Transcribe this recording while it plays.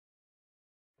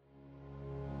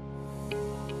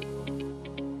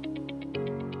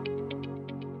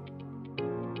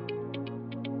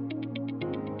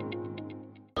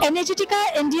Energetica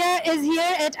India is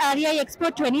here at REI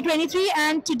Expo 2023,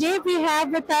 and today we have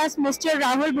with us Mr.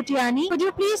 Rahul Bhutiani. Could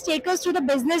you please take us through the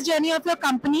business journey of your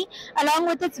company along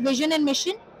with its vision and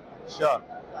mission? Sure.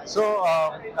 So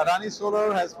Adani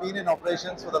Solar has been in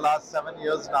operations for the last 7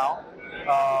 years now.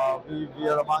 We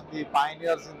are among the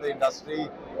pioneers in the industry,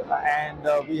 and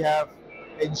we have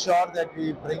ensured that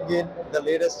we bring in the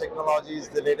latest technologies,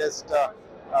 the latest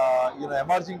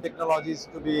emerging technologies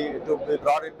to be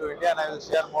brought into India, and I will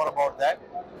share more about that.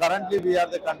 Currently, we are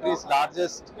the country's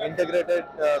largest integrated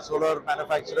solar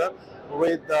manufacturer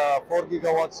with 4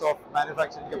 gigawatts of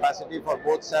manufacturing capacity for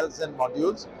both cells and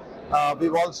modules.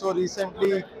 We've also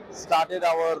recently started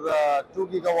our 2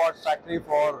 gigawatt factory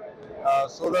for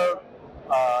solar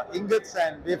ingots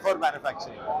and wafer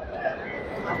manufacturing.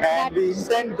 And we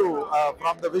intend to,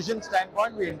 from the vision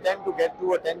standpoint, we intend to get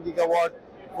to a 10 gigawatt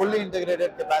fully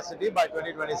integrated capacity by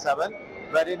 2027,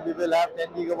 wherein we will have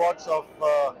 10 gigawatts of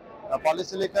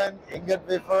polysilicon, ingot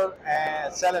wafer,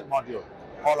 and cell and module.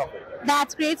 All of it.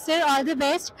 That's great, sir. All the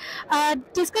best.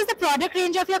 Discuss the product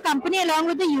range of your company along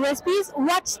with the USPs.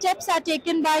 What steps are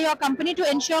taken by your company to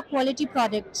ensure quality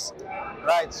products?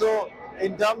 Right. So,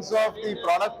 in terms of the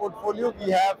product portfolio,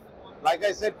 we have, like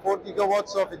I said, 4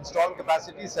 gigawatts of installed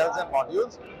capacity, cells and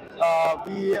modules.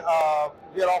 We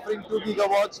are offering 2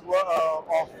 gigawatts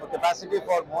of capacity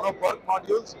for mono-PERC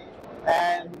modules,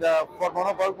 and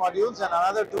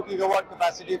another 2 gigawatt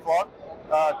capacity for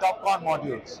TOPCon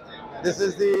modules. This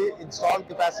is the installed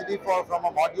capacity from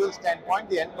a module standpoint,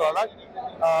 the end product.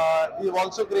 We've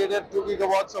also created 2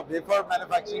 gigawatts of wafer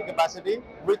manufacturing capacity,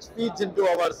 which feeds into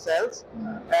our cells.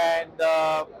 And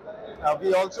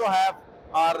we also have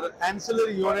our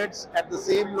ancillary units at the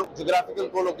same geographical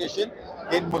co-location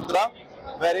in Mundra,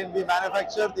 wherein we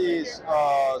manufacture the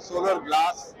solar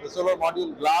glass, the solar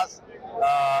module glass,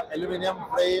 aluminum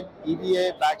frame,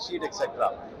 EVA, backsheet,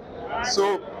 etc.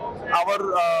 So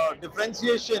our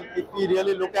differentiation, if we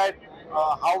really look at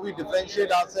how we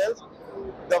differentiate ourselves,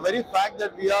 the very fact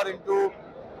that we are into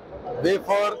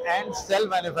wafer and cell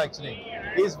manufacturing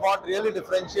is what really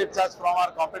differentiates us from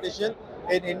our competition.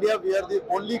 In India, we are the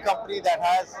only company that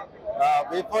has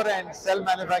wafer and cell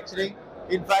manufacturing.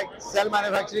 In fact, cell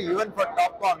manufacturing even for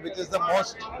TOPCon, which is the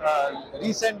most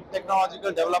recent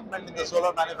technological development in the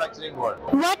solar manufacturing world.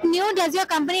 What new does your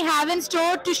company have in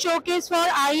store to showcase for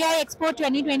REI Expo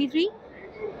 2023?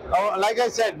 Like I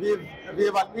said, we've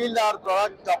unveiled our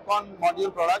product, TOPCon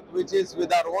module product, which is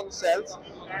with our own cells,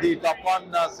 the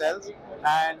TOPCon cells,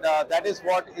 and that is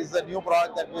what is the new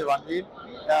product that we've unveiled.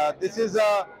 This is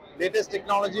a latest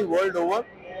technology world over,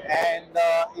 and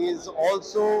is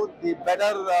also the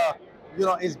better,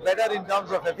 is better in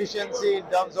terms of efficiency, in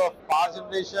terms of power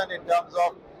generation, in terms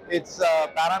of its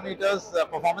parameters,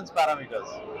 performance parameters.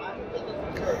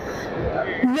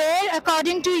 Where,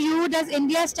 according to you, does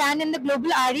India stand in the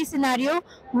global RE scenario?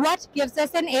 What gives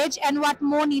us an edge and what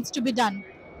more needs to be done?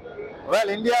 Well,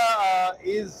 India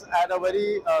is at a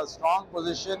very strong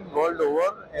position world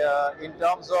over in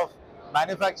terms of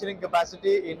manufacturing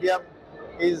capacity. India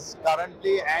is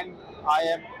currently, and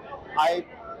I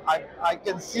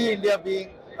can see India being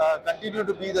continue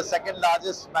to be the second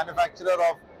largest manufacturer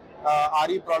of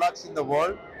RE products in the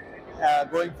world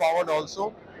going forward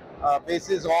also.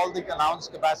 Basis all the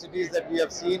announced capacities that we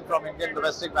have seen from Indian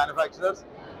domestic manufacturers.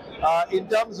 In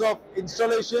terms of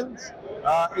installations,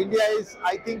 India is,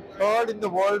 I think, third in the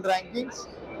world rankings,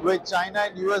 with China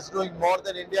and US doing more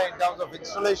than India in terms of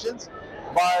installations.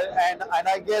 But and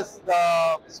I guess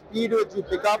the speed which we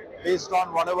pick up based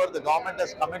on whatever the government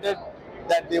has committed,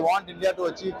 that they want India to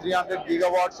achieve 300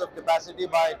 gigawatts of capacity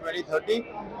by 2030,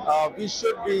 we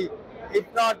should be, if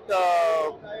not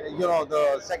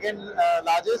the second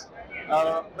largest,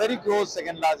 very close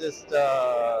second largest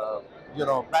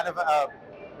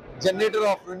generator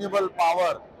of renewable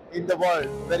power in the world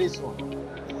very soon.